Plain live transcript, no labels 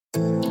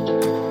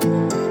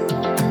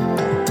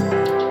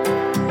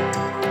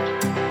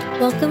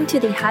Welcome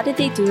to the How Did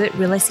They Do It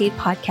Real Estate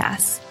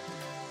Podcast.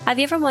 Have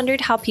you ever wondered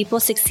how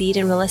people succeed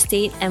in real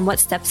estate and what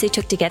steps they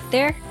took to get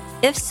there?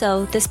 If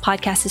so, this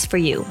podcast is for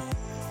you.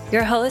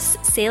 Your hosts,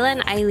 Sayla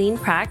and Eileen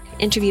Prack,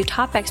 interview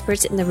top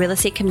experts in the real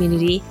estate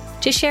community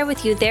to share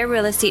with you their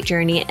real estate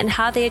journey and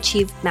how they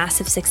achieved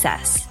massive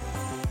success.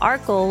 Our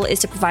goal is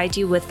to provide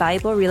you with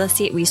valuable real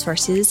estate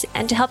resources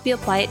and to help you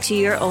apply it to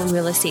your own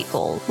real estate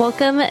goal.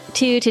 Welcome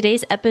to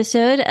today's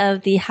episode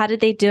of the How Did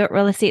They Do It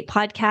Real Estate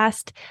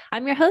Podcast.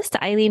 I'm your host,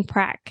 Eileen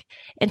Prack.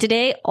 And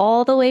today,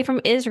 all the way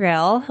from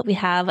Israel, we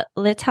have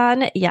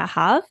Litan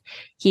Yahav.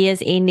 He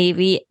is a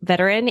Navy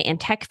veteran and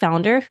tech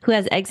founder who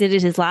has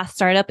exited his last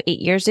startup 8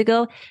 years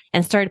ago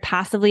and started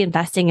passively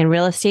investing in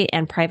real estate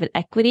and private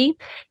equity.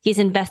 He's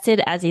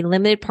invested as a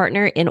limited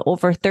partner in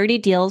over 30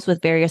 deals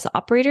with various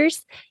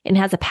operators and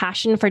has a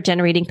passion for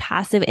generating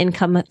passive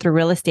income through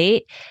real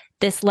estate.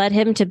 This led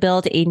him to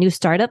build a new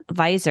startup,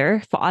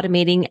 Visor, for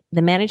automating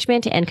the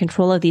management and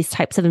control of these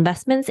types of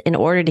investments in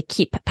order to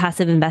keep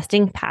passive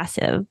investing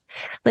passive.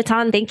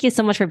 Litan, thank you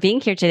so much for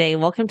being here today.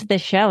 Welcome to the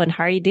show, and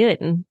how are you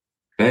doing?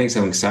 Thanks.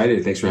 I'm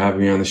excited. Thanks for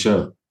having me on the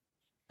show.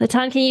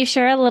 Litan, can you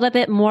share a little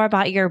bit more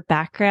about your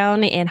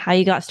background and how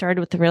you got started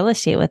with the real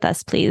estate with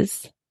us,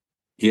 please?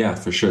 Yeah,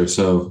 for sure.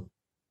 So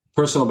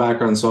personal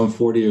background. So I'm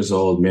 40 years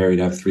old, married,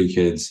 I have 3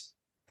 kids,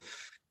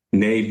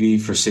 Navy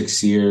for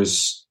 6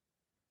 years.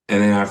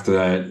 And then after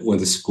that,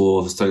 went to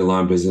school, studied law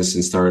and business,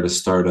 and started a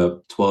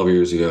startup 12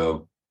 years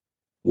ago,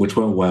 which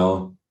went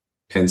well,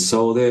 and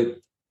sold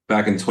it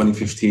back in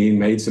 2015,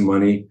 made some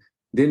money,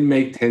 didn't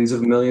make tens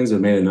of millions,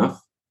 but made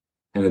enough.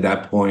 And at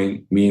that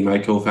point, me and my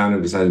co-founder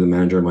decided to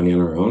manage our money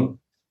on our own.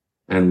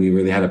 And we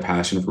really had a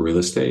passion for real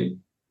estate,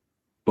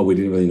 but we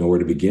didn't really know where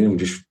to begin. And we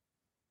just,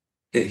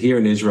 here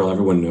in Israel,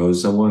 everyone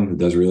knows someone who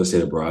does real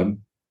estate abroad.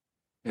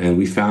 And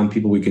we found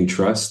people we can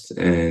trust.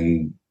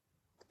 And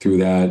through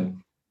that,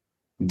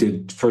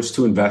 did first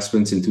 2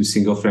 investments in 2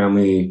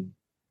 single-family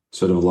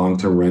sort of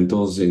long-term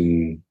rentals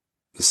in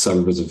the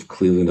suburbs of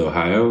Cleveland,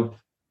 Ohio,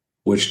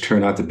 which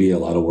turned out to be a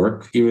lot of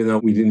work, even though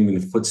we didn't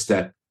even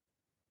footstep.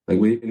 Like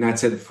we did not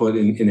set foot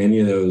in any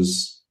of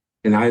those,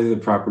 in either of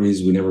the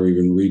properties. We never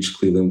even reached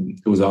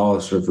Cleveland. It was all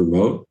sort of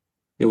remote.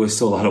 It was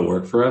still a lot of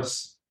work for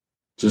us.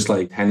 Just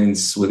like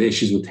tenants with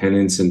issues with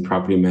tenants and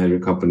property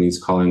management companies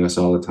calling us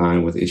all the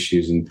time with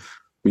issues, and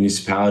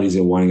municipalities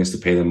and wanting us to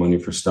pay them money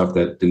for stuff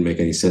that didn't make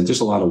any sense. Just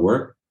a lot of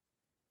work.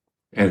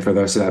 And for the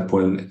rest of that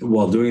point,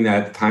 while doing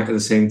that at the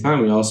same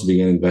time, we also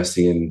began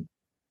investing in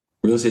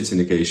real estate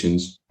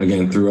syndications,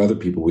 again, through other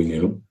people we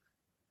knew.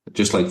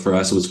 Just like for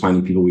us, it was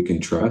finding people we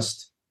can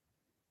trust.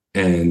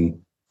 And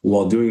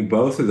while doing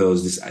both of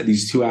those,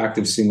 these 2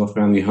 active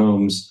single-family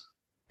homes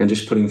and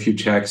just putting a few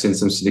checks in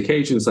some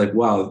syndications, like,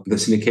 wow, the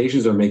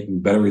syndications are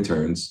making better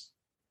returns.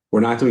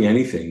 We're not doing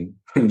anything.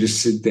 And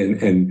just sit there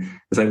and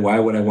it's like, why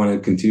would I want to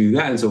continue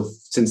that? And so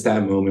since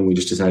that moment, we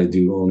just decided to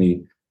do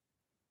only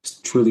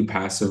truly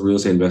passive real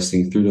estate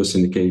investing through those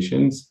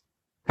syndications.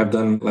 Have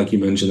done, like you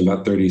mentioned,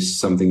 about 30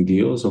 something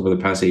deals over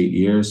the past 8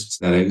 years since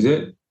that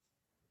exit.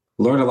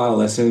 Learned a lot of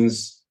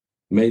lessons,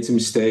 made some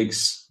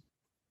mistakes.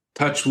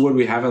 Touch wood,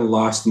 we haven't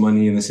lost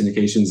money in the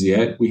syndications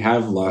yet. We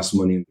have lost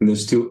money in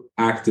those 2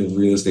 active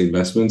real estate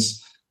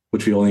investments,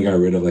 which we only got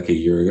rid of like a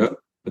year ago.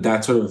 But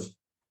that sort of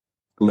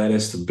led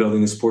us to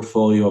building this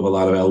portfolio of a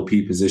lot of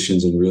LP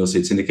positions in real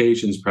estate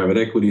syndications, private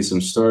equity,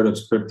 some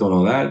startups, crypto, and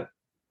all that.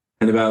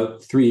 And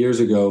about 3 years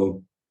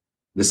ago,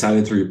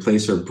 decided to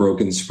replace our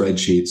broken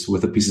spreadsheets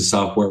with a piece of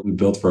software we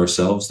built for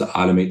ourselves to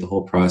automate the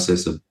whole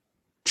process of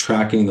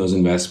tracking those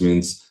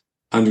investments,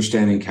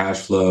 understanding cash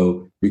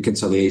flow,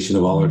 reconciliation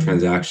of all our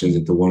transactions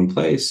into one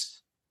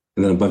place.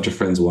 And then a bunch of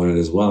friends wanted it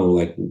as well. We're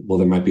like, well,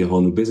 there might be a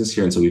whole new business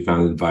here. And so we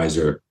founded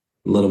Visor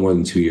a little more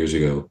than 2 years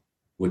ago,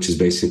 which is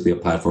basically a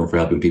platform for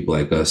helping people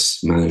like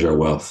us manage our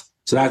wealth.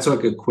 So that's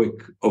like a quick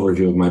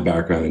overview of my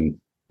background and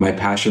my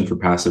passion for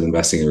passive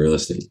investing in real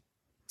estate.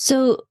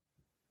 So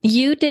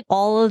you did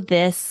all of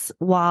this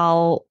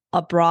while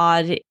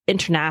abroad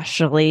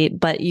internationally,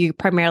 but you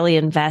primarily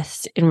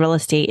invest in real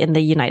estate in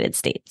the United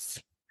States.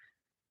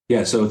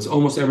 Yeah, so it's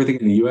almost everything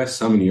in the US,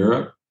 some in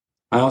Europe.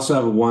 I also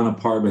have 1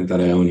 apartment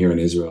that I own here in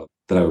Israel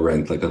that I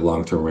rent, like a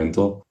long-term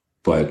rental,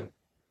 but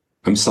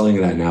I'm selling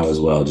that now as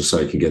well, just so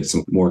I can get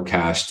some more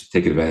cash to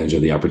take advantage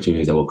of the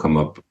opportunities that will come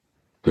up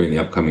during the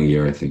upcoming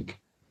year, I think.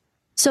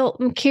 So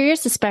I'm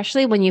curious,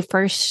 especially when you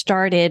first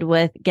started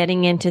with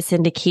getting into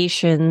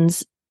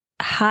syndications,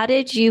 how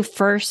did you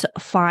first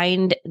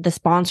find the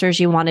sponsors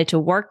you wanted to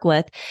work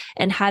with?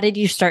 And how did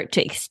you start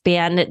to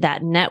expand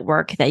that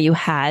network that you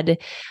had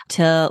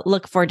to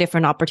look for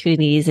different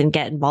opportunities and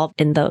get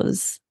involved in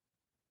those?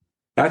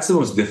 That's the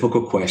most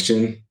difficult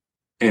question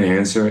and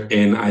answer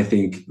in, I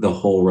think, the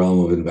whole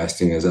realm of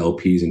investing as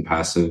LPs in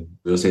passive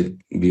real estate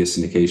via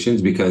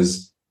syndications,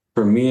 because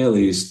for me, at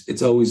least,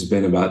 it's always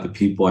been about the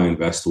people I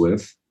invest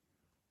with.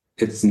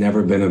 It's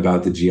never been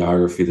about the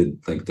geography,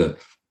 the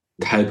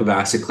type of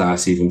asset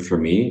class, even for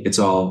me. It's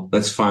all,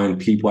 let's find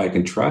people I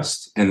can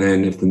trust. And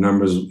then if the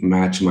numbers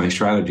match my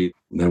strategy,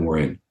 then we're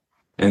in.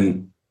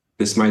 And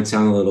this might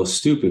sound a little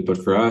stupid,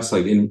 but for us,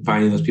 like in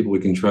finding those people we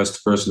can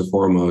trust first and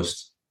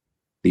foremost,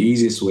 the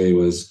easiest way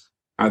was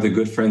either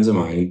good friends of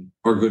mine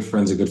or good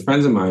friends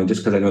of mine,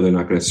 just because I know they're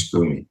not going to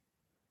screw me.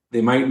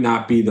 They might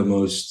not be the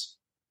most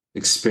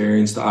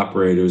experienced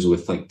operators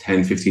with like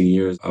 10, 15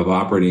 years of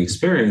operating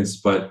experience,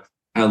 but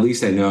at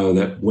least I know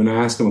that when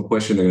I ask them a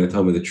question, they're going to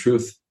tell me the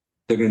truth.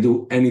 They're going to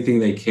do anything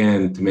they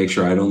can to make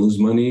sure I don't lose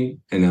money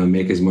and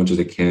make as much as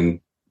they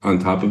can on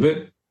top of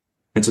it.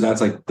 And so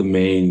that's like the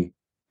main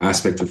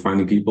aspect of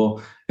finding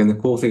people. And the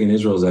cool thing in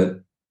Israel is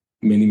that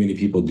many, many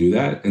people do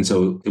that. And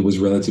so it was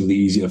relatively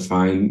easy to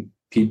find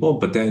people.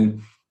 But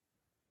then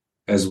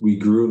as we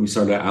grew and we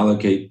started to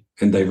allocate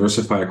and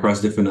diversify across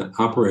different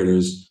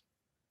operators,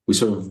 we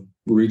sort of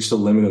reached the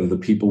limit of the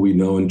people we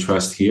know and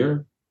trust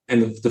here.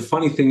 And the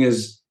funny thing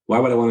is, why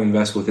would I want to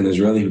invest with an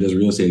Israeli who does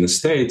real estate in the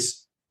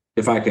States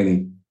if I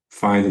can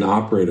find an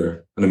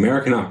operator, an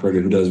American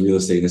operator who does real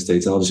estate in the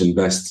States? I'll just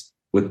invest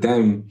with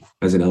them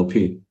as an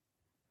LP.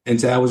 And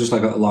so that was just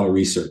like a lot of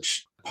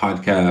research,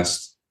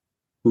 podcasts,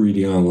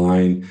 reading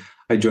online.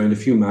 I joined a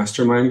few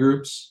mastermind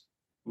groups.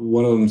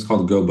 One of them is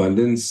called Go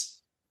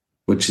Abundance,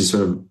 which is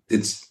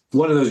it's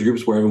one of those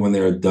groups where everyone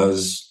there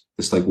does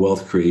this like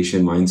wealth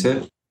creation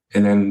mindset.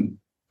 And then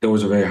there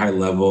was a very high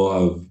level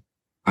of,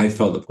 I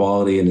felt the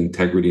quality and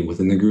integrity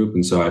within the group.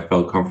 And so I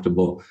felt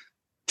comfortable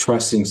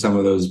trusting some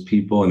of those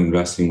people and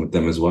investing with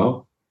them as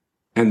well.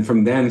 And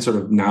from then, sort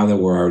of now that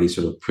we're already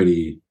sort of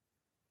pretty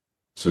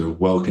sort of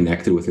well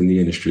connected within the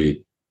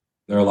industry,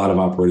 there are a lot of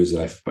operators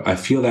that I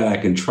feel that I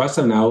can trust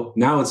them now.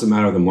 Now it's a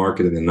matter of the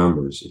market and the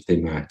numbers, if they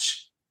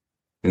match.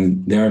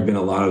 And there have been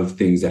a lot of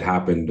things that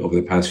happened over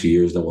the past few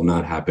years that will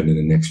not happen in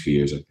the next few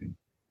years, I think.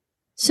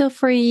 So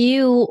for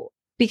you,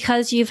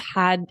 because you've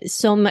had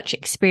so much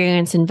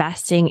experience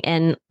investing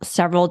in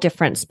several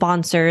different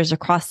sponsors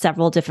across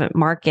several different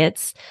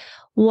markets,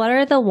 what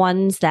are the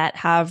ones that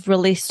have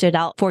really stood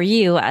out for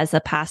you as a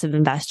passive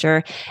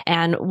investor?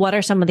 And what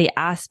are some of the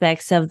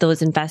aspects of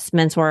those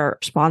investments or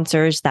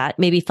sponsors that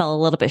maybe fell a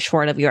little bit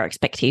short of your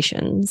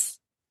expectations?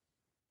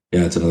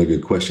 Yeah, that's another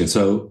good question.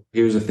 So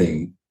here's the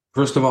thing.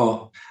 First of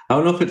all, I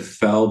don't know if it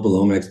fell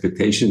below my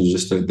expectations,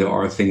 just that there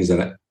are things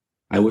that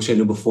I wish I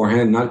knew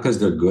beforehand, not because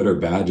they're good or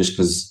bad, just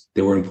because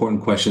they were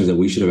important questions that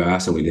we should have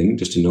asked and we didn't,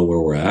 just to know where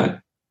we're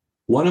at.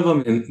 One of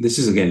them, and this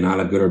is, again, not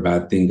a good or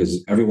bad thing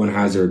because everyone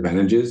has their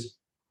advantages,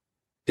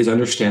 is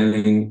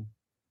understanding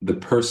the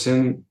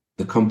person,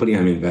 the company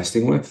I'm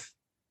investing with,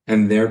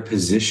 and their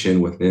position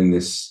within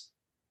this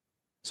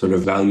sort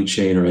of value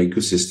chain or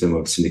ecosystem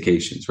of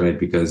syndications, right?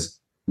 Because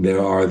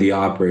there are the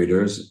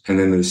operators and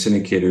then there's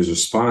syndicators or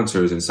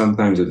sponsors, and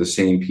sometimes they're the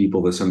same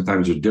people, but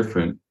sometimes they're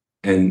different.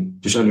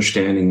 And just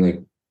understanding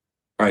like,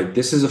 all right,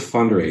 this is a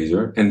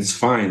fundraiser and it's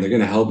fine. They're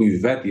going to help me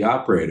vet the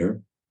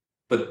operator,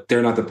 but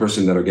they're not the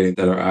person that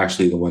are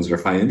actually the ones that are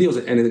finding deals.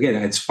 And again,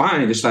 it's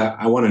fine. Just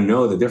I want to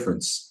know the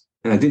difference.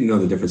 And I didn't know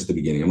the difference at the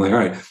beginning. I'm like, all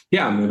right,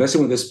 yeah, I'm investing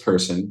with this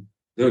person.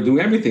 They're doing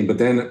everything. But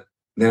then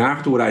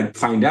afterward, I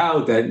find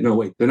out that, no,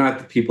 wait, they're not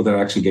the people that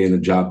are actually getting the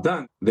job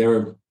done.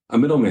 They're a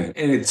middleman.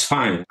 And it's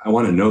fine. I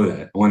want to know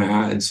that. I want to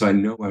add, so I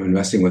know who I'm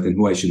investing with and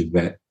who I should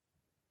vet.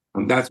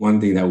 That's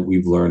one thing that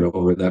we've learned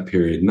over that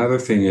period. Another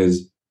thing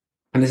is,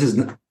 and this is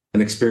an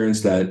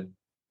experience that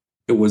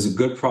it was a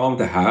good problem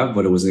to have,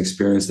 but it was an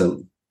experience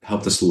that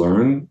helped us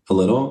learn a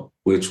little,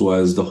 which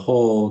was the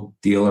whole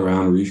deal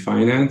around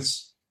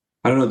refinance.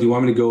 I don't know. Do you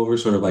want me to go over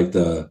sort of like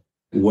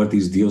what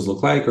these deals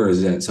look like, or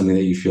is that something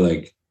that you feel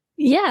like?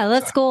 Yeah,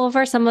 let's go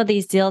over some of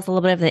these deals, a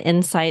little bit of the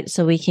insight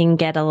so we can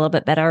get a little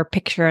bit better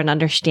picture and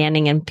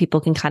understanding, and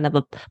people can kind of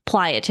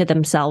apply it to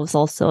themselves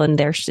also in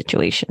their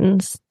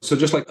situations. So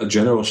just like a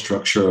general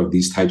structure of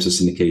these types of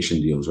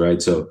syndication deals, right?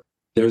 So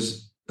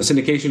there's a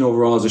syndication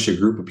overall is just a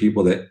group of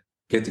people that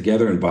get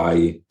together and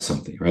buy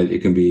something, right?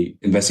 It can be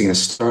investing in a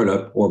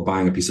startup or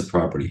buying a piece of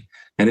property.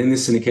 And in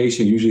this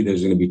syndication, usually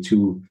there's going to be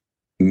two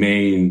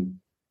main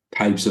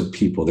types of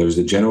people. There's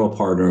the general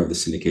partner of the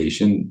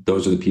syndication.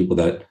 Those are the people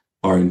that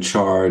are in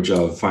charge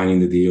of finding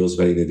the deals,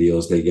 vetting the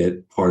deals. They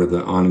get part of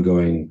the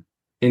ongoing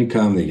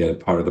income. They get a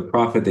part of the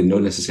profit. They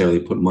don't necessarily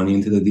put money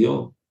into the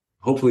deal.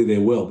 Hopefully they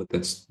will, but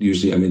that's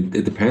usually,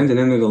 it depends. And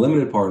then there are the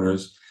limited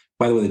partners.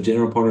 By the way, the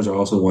general partners are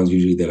also the ones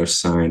usually that are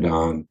signed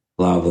on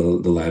a lot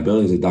of the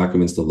liabilities, the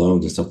documents, the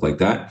loans and stuff like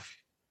that.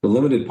 The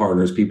limited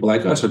partners, people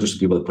like us, are just the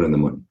people that put in the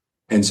money.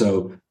 And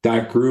so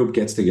that group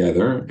gets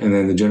together, and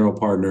then the general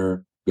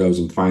partner goes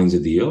and finds a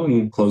deal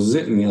and closes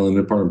it, and the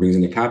limited partner brings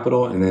in the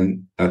capital, and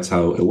then that's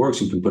how it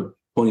works. You can put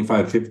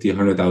 $25,000,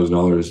 $50,000,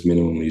 $100,000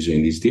 minimum usually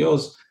in these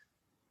deals.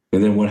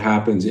 And then what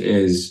happens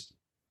is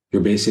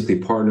you're basically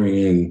partnering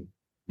in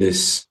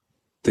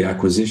the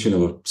acquisition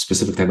of a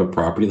specific type of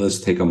property.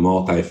 Let's take a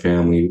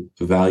multifamily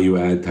value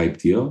add type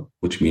deal,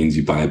 which means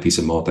you buy a piece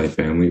of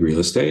multifamily real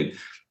estate.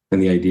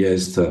 And the idea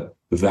is to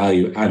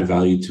add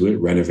value to it,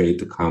 renovate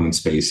the common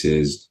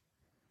spaces,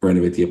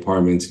 renovate the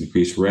apartments,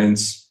 increase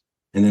rents.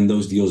 And then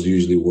those deals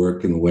usually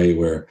work in a way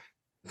where,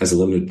 as a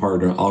limited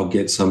partner, I'll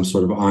get some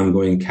sort of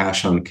ongoing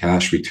cash on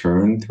cash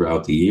return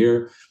throughout the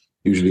year,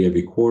 usually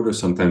every quarter,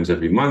 sometimes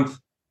every month.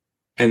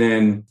 And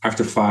then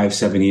after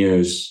 5-7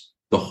 years,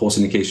 the whole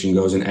syndication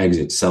goes and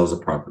exits, sells the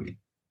property.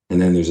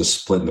 And then there's a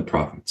split in the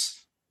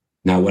profits.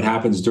 Now, what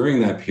happens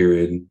during that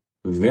period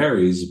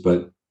varies,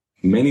 but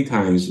many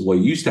times what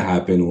used to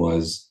happen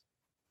was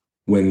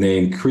when they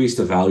increase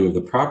the value of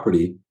the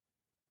property,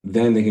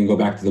 then they can go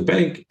back to the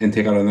bank and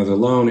take out another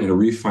loan and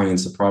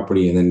refinance the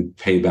property and then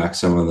pay back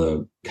some of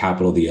the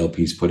capital the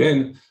LPs put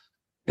in.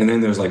 And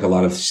then there's like a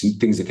lot of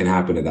things that can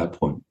happen at that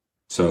point.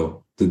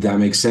 So did that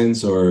make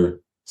sense, or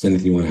is there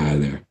anything you want to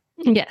add there?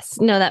 Yes.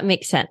 No, that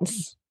makes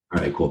sense.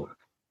 All right, cool.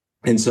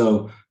 And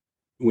so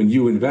when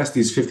you invest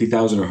these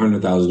 50,000 or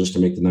 100,000, just to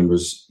make the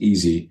numbers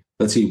easy,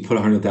 let's say you put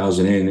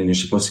 100,000 in and you're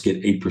supposed to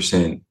get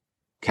 8%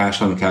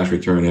 cash on cash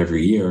return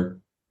every year,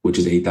 which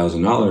is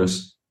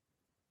 $8,000.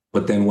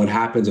 But then what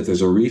happens if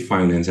there's a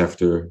refinance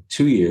after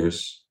 2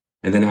 years,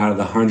 and then out of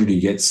the 100, you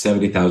get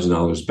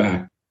 $70,000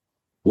 back?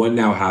 What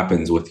now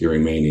happens with your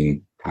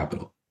remaining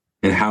capital?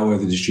 And how are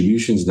the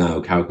distributions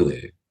now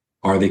calculated?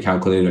 Are they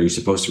calculated? Are you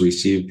supposed to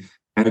receive?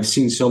 And I've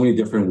seen so many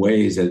different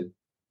ways that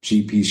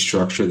GPs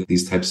structure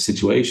these types of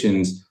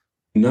situations.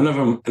 None of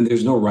them, and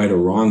there's no right or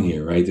wrong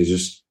here, right? There's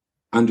just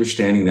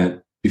understanding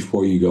that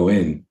before you go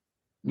in.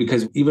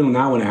 Because even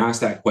now when I ask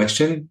that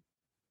question,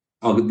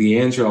 the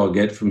answer I'll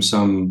get from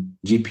some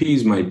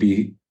GPs might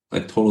be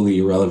like totally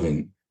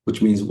irrelevant,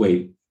 which means,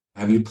 wait,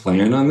 have you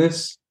planned on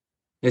this?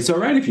 It's all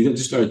right if you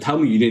just tell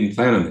me you didn't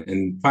plan on it,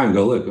 and fine,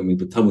 go look.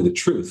 But tell me the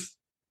truth.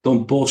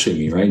 Don't bullshit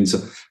me, right? And so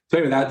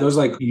anyway, those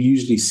you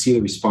usually see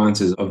the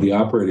responses of the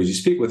operators you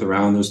speak with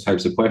around those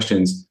types of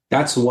questions.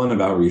 That's one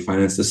about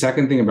refinance. The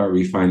second thing about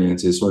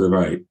refinance is sort of, all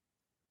right,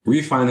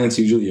 refinance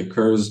usually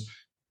occurs,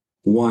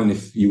 one,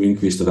 if you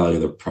increase the value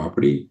of the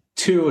property.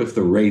 Two, if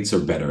the rates are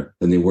better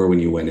than they were when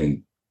you went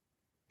in.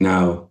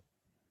 Now,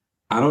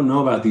 I don't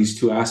know about these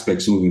two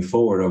aspects moving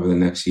forward over the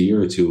next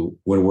year or two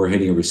when we're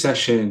hitting a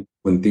recession,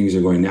 when things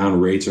are going down,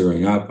 rates are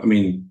going up.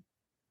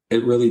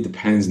 It really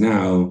depends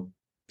now.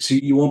 So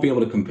you won't be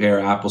able to compare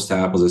apples to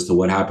apples as to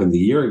what happened a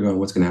year ago and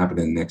what's going to happen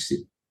in the next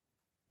year.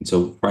 And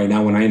so right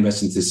now, when I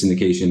invest into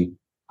syndication,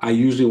 I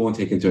usually won't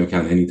take into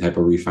account any type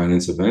of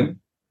refinance event.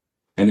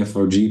 And if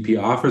our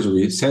GP offers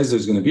or says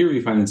there's going to be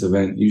a refinance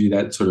event, usually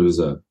that sort of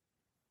is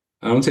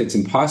I don't say it's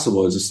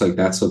impossible. It's just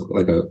that's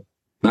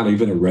not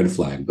even a red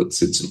flag, but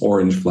it's an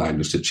orange flag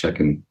just to check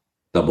and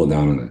double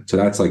down on it. So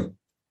that's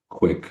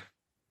quick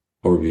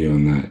overview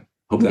on that.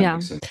 Hope that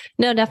makes sense.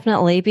 No,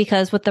 definitely.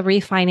 Because with the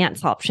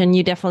refinance option,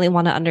 you definitely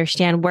want to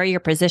understand where your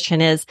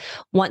position is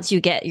once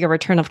you get your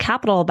return of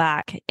capital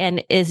back.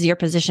 And is your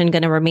position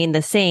going to remain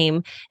the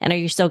same? And are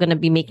you still going to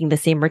be making the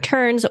same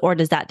returns, or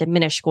does that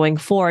diminish going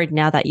forward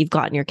now that you've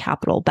gotten your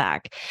capital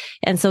back?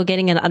 And so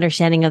getting an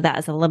understanding of that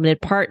as a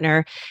limited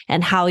partner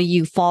and how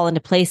you fall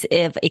into place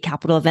if a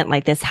capital event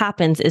like this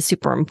happens is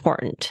super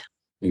important.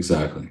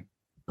 Exactly.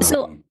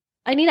 So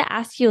I need to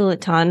ask you,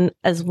 Litan,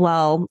 as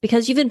well,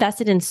 because you've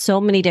invested in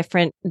so many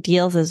different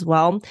deals as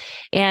well.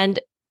 And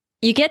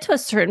you get to a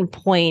certain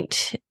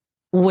point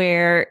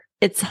where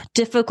it's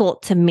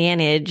difficult to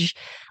manage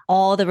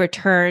all the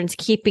returns,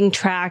 keeping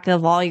track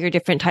of all your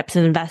different types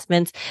of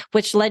investments,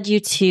 which led you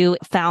to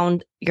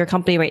found your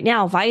company right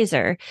now,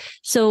 Visor.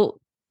 So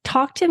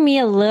talk to me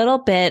a little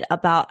bit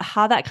about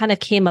how that kind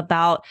of came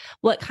about.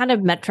 What kind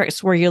of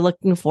metrics were you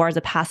looking for as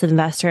a passive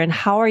investor, and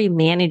how are you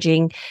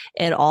managing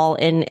it all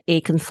in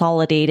a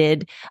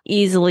consolidated,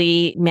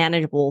 easily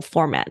manageable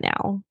format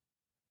now?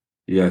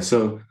 Yeah.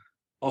 So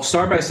I'll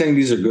start by saying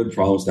these are good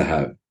problems to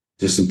have.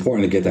 Just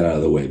important to get that out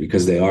of the way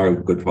because they are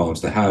good problems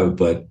to have.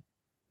 But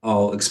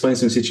I'll explain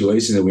some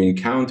situations that we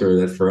encounter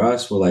that for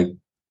us, we're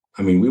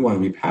we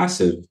want to be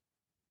passive,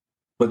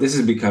 but this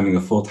is becoming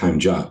a full-time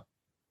job.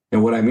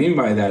 And what I mean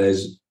by that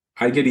is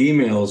I get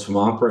emails from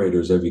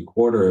operators every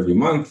quarter, every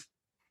month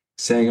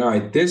saying, all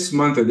right, this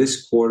month or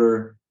this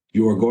quarter,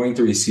 you are going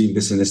to receive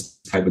this and this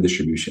type of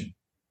distribution.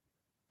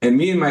 And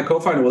me and my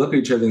co-founder will look at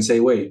each other and say,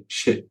 wait,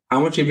 shit, how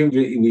much did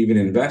we even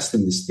invest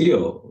in this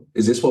deal?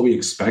 Is this what we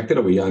expected?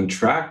 Are we on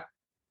track?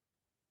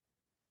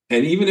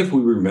 And even if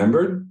we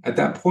remembered at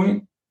that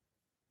point,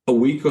 a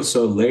week or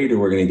so later,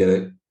 we're going to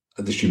get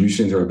a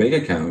distribution to our bank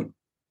account.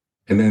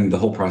 And then the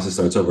whole process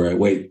starts over. Right?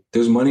 Wait,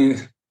 there's money.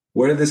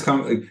 Where did this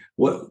come?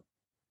 What?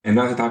 And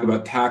not to talk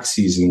about tax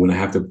season when I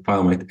have to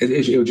file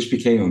it just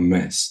became a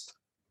mess.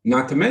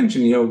 Not to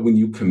mention, when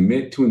you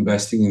commit to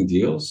investing in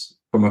deals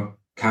from a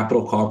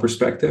capital call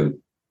perspective,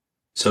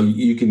 so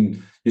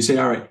you say,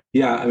 all right,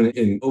 yeah,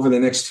 over the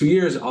next 2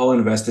 years, I'll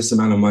invest this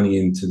amount of money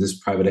into this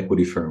private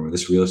equity firm or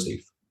this real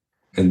estate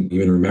firm. And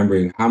even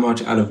remembering how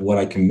much out of what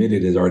I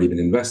committed has already been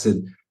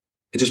invested,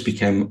 it just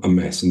became a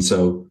mess. And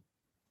so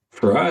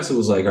for us, it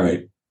was all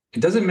right, it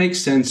doesn't make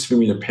sense for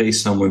me to pay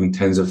someone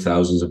tens of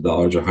thousands of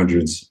dollars or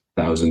hundreds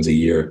of thousands a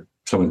year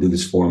for someone to do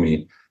this for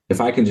me if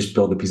I can just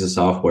build a piece of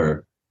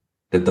software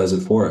that does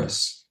it for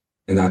us.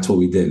 And that's what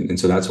we did. And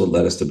so that's what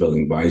led us to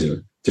building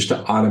Visor, just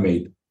to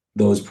automate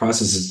those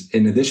processes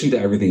in addition to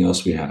everything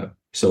else we have.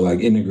 So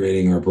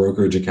integrating our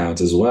brokerage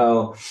accounts as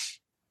well,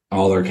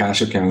 all our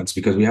cash accounts,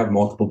 because we have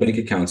multiple bank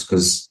accounts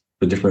because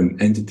for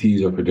different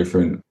entities or for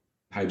different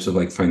types of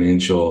like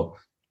financial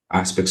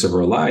aspects of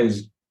our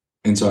lives.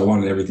 And so I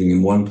wanted everything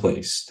in one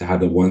place to have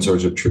the one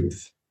source of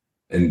truth.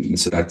 And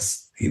so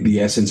that's the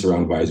essence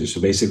around Visor.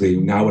 So basically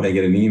now when I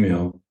get an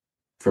email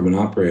from an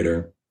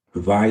operator,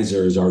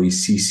 Visor is already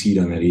CC'd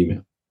on that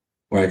email,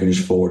 or I can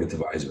just forward it to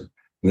Visor.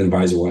 And then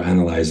Visor will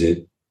analyze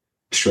it,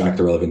 extract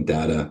the relevant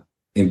data,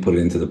 input it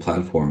into the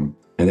platform,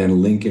 and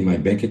then link in my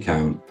bank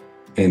account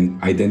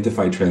and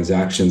identify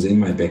transactions in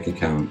my bank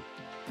account,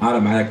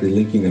 automatically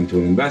linking them to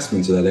an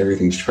investment so that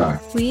everything's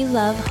tracked. We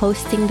love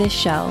hosting this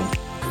show.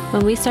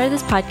 When we started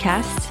this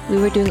podcast, we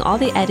were doing all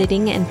the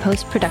editing and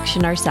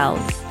post-production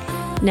ourselves.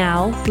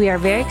 Now, we are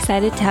very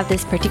excited to have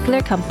this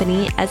particular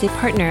company as a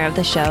partner of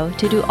the show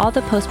to do all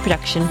the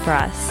post-production for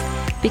us,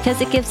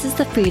 because it gives us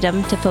the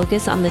freedom to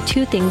focus on the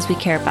two things we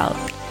care about: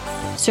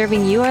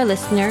 serving you, our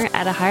listener,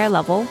 at a higher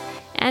level,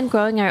 and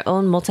growing our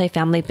own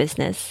multifamily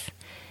business.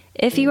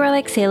 If you are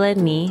like Sayla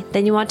and me,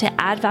 then you want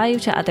to add value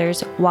to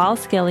others while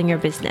scaling your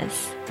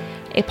business.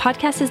 A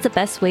podcast is the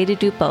best way to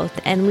do both,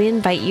 and we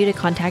invite you to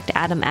contact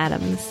Adam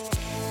Adams.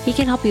 He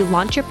can help you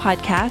launch your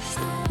podcast,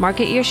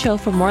 market your show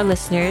for more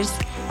listeners,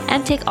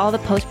 and take all the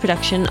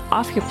post-production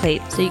off your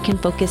plate so you can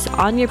focus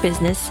on your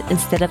business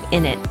instead of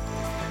in it.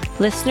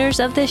 Listeners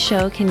of this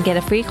show can get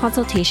a free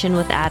consultation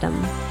with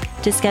Adam.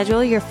 To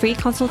schedule your free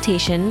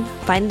consultation,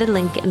 find the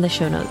link in the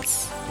show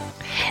notes.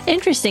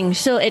 Interesting.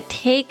 So it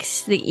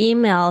takes the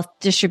email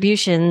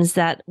distributions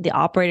that the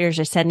operators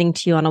are sending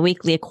to you on a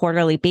weekly, a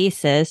quarterly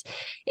basis,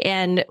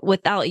 and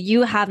without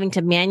you having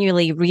to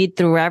manually read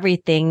through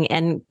everything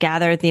and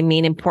gather the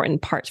main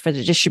important parts for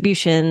the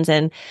distributions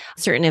and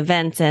certain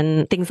events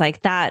and things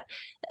like that,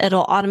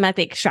 it'll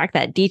automatically extract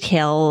that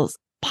details,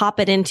 pop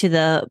it into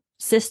the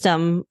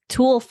system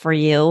tool for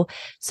you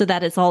so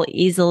that it's all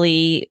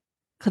easily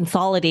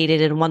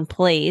consolidated in one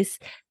place.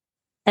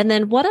 And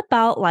then what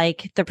about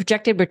like the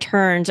projected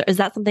returns? Is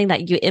that something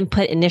that you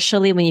input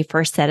initially when you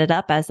first set it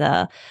up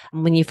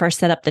when you first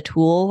set up the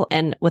tool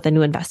and with a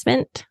new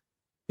investment?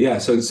 Yeah.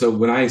 So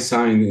when I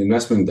sign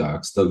investment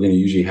docs, they're going to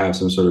usually have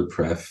some sort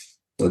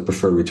of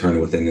preferred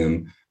return within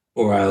them,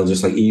 or I'll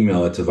just like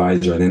email it to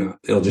Visor and then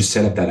it'll just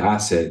set up that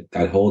asset,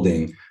 that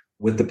holding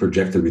with the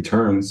projected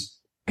returns.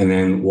 And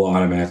then we'll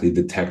automatically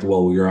detect,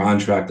 well, you're on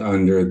track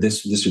under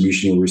this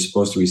distribution you were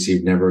supposed to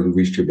receive, never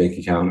reached your bank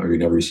account, or you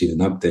never received an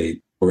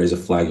update, or raise a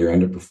flag you're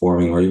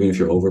underperforming, or even if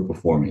you're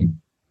overperforming.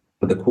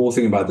 But the cool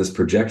thing about this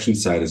projection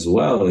side as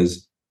well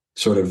is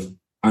sort of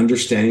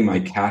understanding my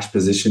cash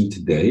position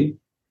today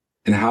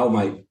and how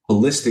my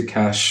holistic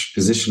cash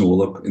position will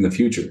look in the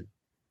future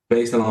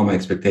based on all my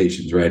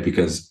expectations, right?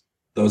 Because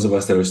those of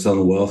us that are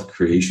still in wealth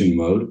creation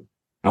mode,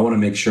 I want to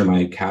make sure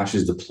my cash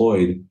is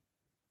deployed,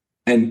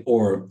 and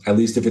or at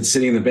least if it's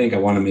sitting in the bank, I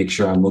want to make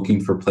sure I'm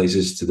looking for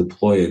places to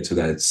deploy it so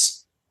that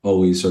it's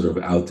always sort of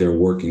out there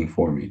working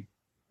for me.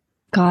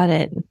 Got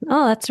it.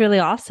 Oh, that's really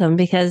awesome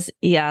because,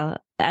 yeah,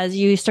 as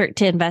you start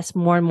to invest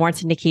more and more in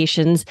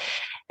syndications,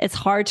 it's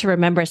hard to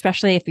remember,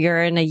 especially if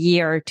you're in a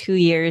year or 2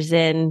 years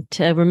in,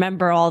 to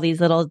remember all these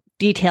little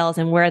details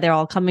and where they're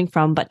all coming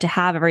from. But to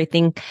have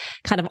everything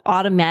kind of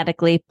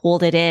automatically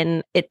pulled it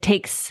in, it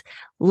takes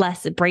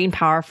less brain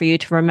power for you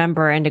to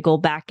remember and to go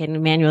back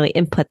and manually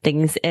input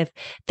things if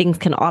things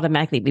can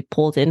automatically be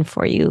pulled in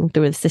for you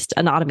through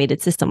an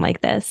automated system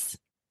like this.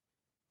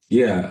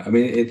 Yeah, I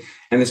mean,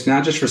 it's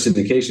not just for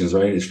syndications,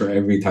 right? It's for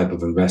every type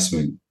of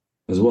investment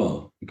as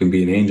well. It can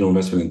be an angel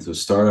investment into a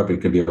startup.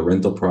 It could be a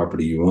rental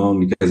property you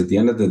own, because at the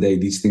end of the day,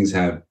 these things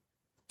have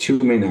two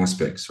main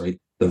aspects, right?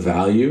 The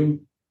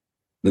value,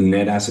 the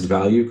net asset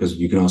value, because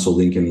you can also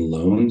link in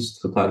loans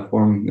to the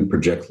platform and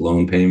project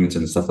loan payments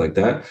and stuff like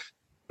that.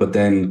 But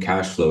then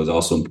cash flow is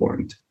also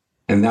important.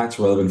 And that's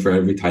relevant for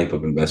every type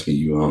of investment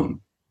you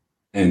own.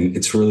 And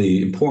it's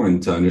really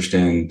important to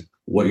understand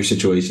what your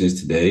situation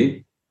is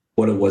today,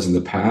 what it was in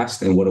the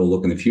past, and what it'll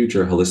look in the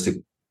future, holistic.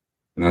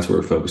 And that's what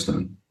we're focused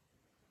on.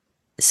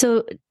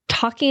 So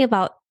talking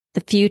about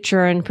the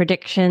future and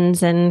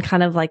predictions and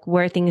kind of like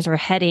where things are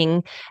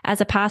heading, as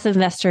a passive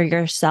investor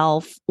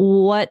yourself,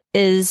 what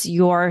is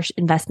your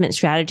investment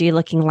strategy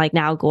looking like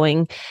now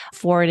going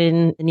forward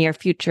in the near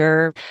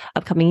future,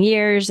 upcoming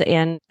years?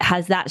 And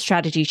has that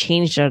strategy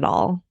changed at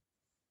all?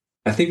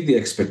 I think the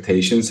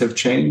expectations have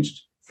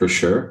changed for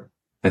sure.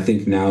 I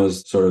think now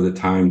is sort of the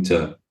time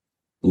to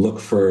look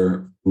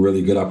for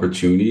really good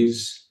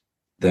opportunities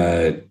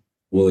that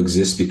will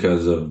exist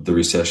because of the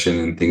recession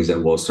and things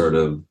that will sort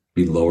of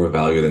be lower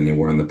value than they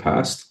were in the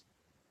past.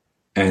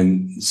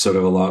 And sort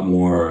of a lot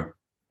more,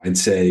 I'd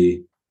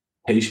say,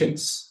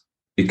 patience,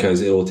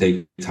 because it will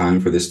take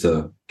time for this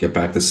to get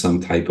back to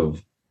some type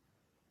of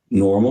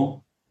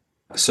normal.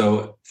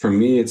 So for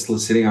me, it's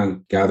sitting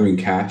on gathering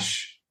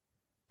cash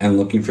and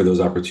looking for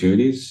those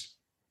opportunities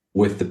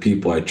with the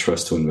people I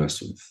trust to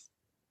invest with.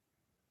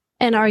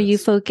 And are you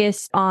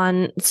focused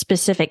on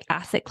specific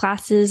asset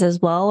classes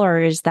as well, or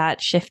is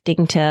that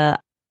shifting to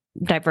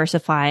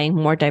diversifying,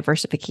 more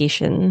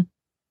diversification?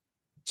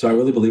 So I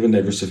really believe in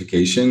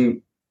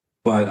diversification,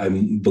 but I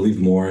believe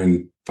more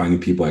in finding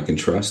people I can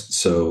trust.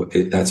 So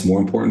that's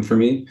more important for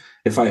me.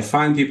 If I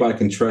find people I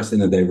can trust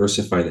in a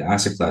diversified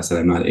asset class that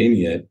I'm not in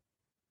yet,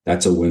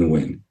 that's a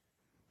win-win.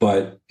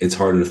 But it's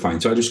harder to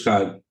find. So I just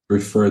got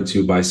referred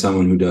to by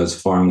someone who does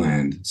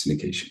farmland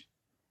syndication.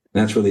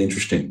 And that's really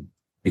interesting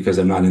because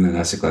I'm not in that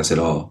asset class at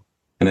all.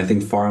 And I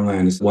think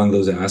farmland is one of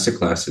those asset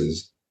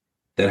classes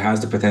that has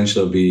the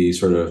potential to be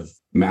sort of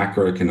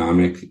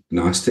macroeconomic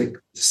agnostic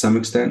to some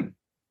extent.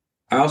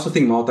 I also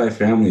think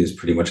multifamily is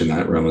pretty much in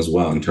that realm as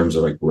well in terms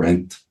of like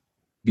rent.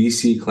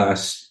 BC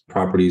class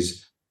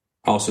properties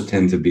also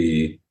tend to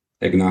be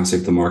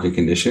agnostic to market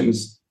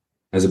conditions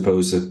as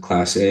opposed to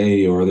class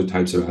A or other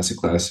types of asset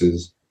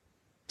classes.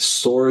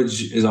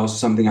 Storage is also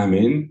something I'm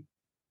in,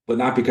 but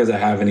not because I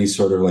have any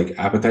sort of like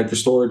appetite for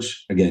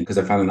storage. Again, because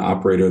I found an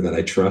operator that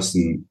I trust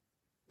and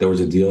there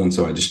was a deal. And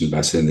so I just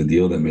invested in the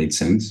deal that made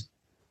sense.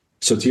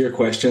 So to your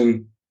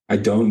question, I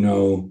don't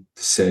know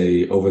to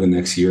say over the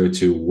next year or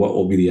two, what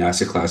will be the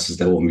asset classes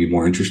that will be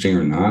more interesting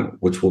or not,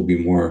 which will be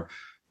more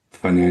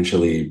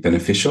financially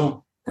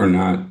beneficial or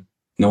not.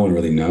 No one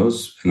really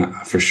knows. And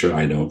for sure,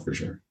 I don't for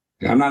sure.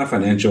 I'm not a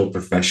financial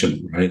professional,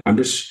 right? I'm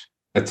just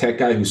a tech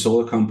guy who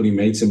sold a company,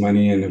 made some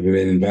money, and have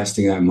been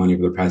investing that money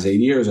for the past 8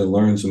 years and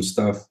learned some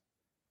stuff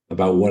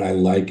about what I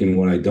like and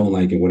what I don't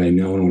like and what I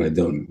know and what I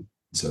don't know.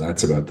 So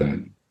that's about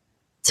that.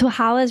 So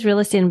how has real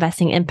estate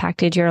investing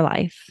impacted your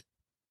life?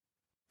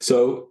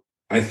 So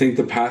I think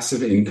the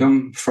passive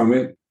income from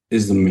it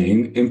is the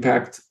main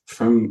impact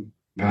from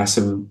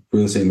passive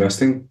real estate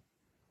investing.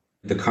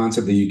 The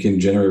concept that you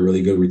can generate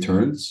really good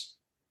returns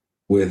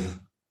with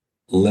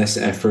less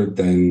effort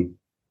than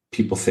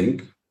people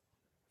think.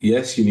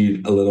 Yes, you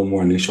need a little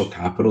more initial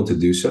capital to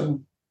do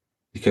so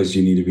because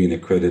you need to be an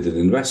accredited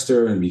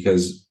investor and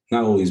because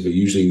not always, but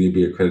usually you need to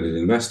be an accredited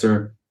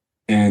investor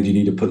and you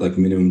need to put like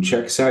minimum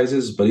check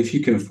sizes. But if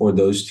you can afford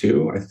those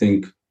two, I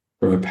think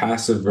from a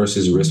passive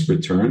versus risk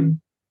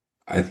return,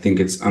 I think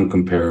it's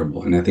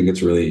uncomparable. And I think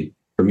it's really,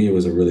 for me, it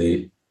was a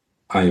really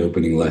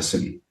eye-opening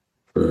lesson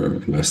for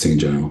investing in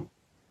general.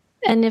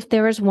 And if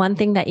there was one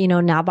thing that you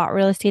know now about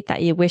real estate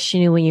that you wish you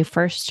knew when you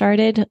first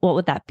started, what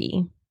would that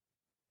be?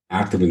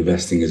 Active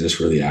investing is just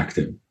really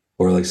active.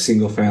 Or like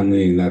single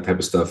family and that type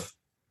of stuff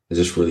is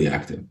just really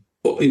active.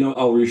 Well,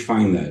 I'll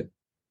refine that.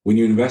 When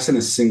you invest in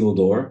a single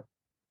door,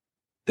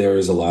 there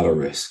is a lot of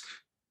risk.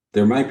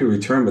 There might be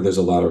return, but there's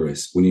a lot of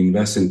risk. When you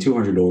invest in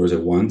 200 doors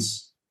at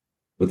once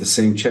with the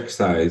same check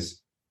size,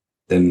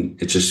 then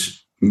it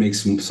just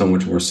makes so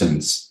much more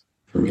sense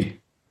for me.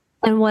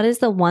 And what is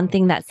the one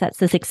thing that sets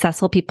the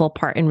successful people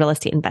apart in real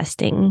estate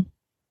investing?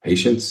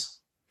 Patience,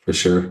 for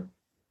sure.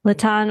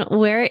 Litan,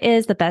 where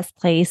is the best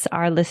place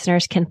our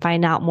listeners can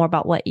find out more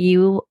about what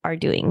you are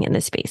doing in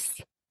this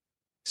space?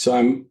 So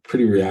I'm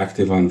pretty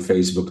reactive on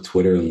Facebook,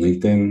 Twitter, and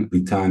LinkedIn.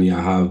 Litan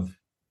Yahav,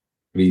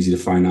 pretty easy to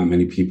find out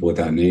many people with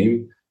that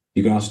name.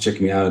 You can also check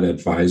me out at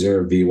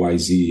Vyzer,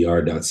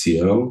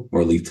 vyzer.co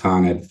or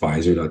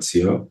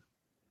litan@vyzer.co,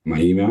 my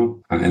email.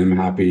 And I'm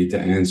happy to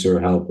answer or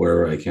help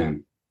wherever I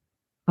can.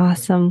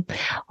 Awesome.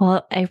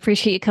 Well, I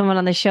appreciate you coming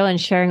on the show and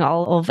sharing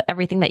all of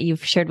everything that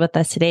you've shared with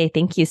us today.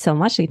 Thank you so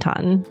much,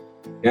 Litan.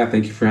 Yeah,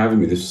 thank you for having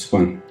me. This was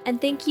fun.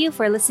 And thank you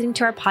for listening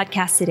to our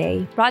podcast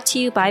today, brought to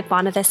you by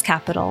Bonavest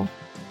Capital.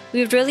 We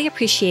would really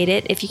appreciate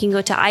it if you can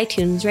go to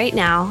iTunes right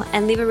now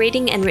and leave a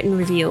rating and written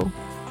review.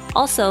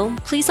 Also,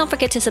 please don't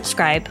forget to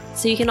subscribe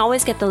so you can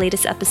always get the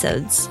latest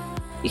episodes.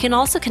 You can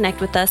also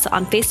connect with us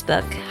on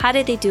Facebook, How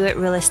Did They Do It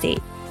Real Estate.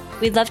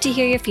 We'd love to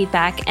hear your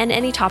feedback and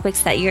any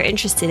topics that you're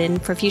interested in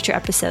for future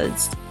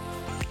episodes.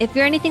 If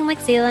you're anything like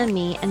Sayla and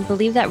me and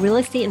believe that real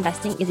estate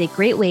investing is a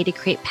great way to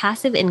create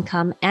passive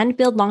income and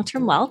build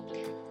long-term wealth,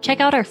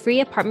 check out our free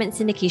apartment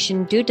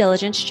syndication due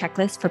diligence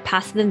checklist for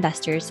passive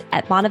investors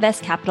at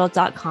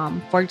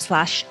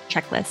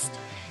bonavestcapital.com/checklist.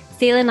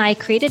 Sayla and I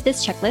created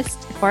this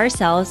checklist for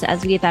ourselves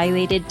as we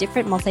evaluated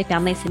different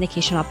multifamily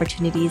syndication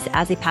opportunities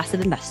as a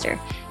passive investor.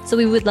 So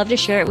we would love to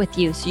share it with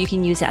you so you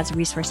can use it as a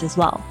resource as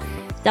well.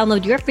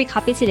 Download your free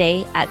copy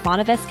today at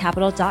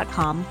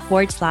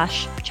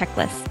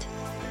bonavestcapital.com/checklist.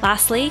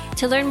 Lastly,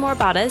 to learn more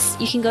about us,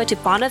 you can go to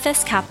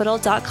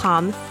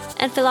bonavestcapital.com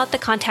and fill out the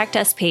Contact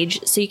Us page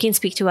so you can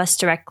speak to us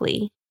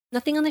directly.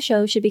 Nothing on the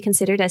show should be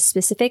considered as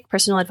specific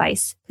personal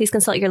advice. Please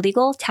consult your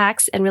legal,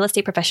 tax, and real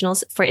estate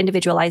professionals for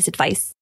individualized advice.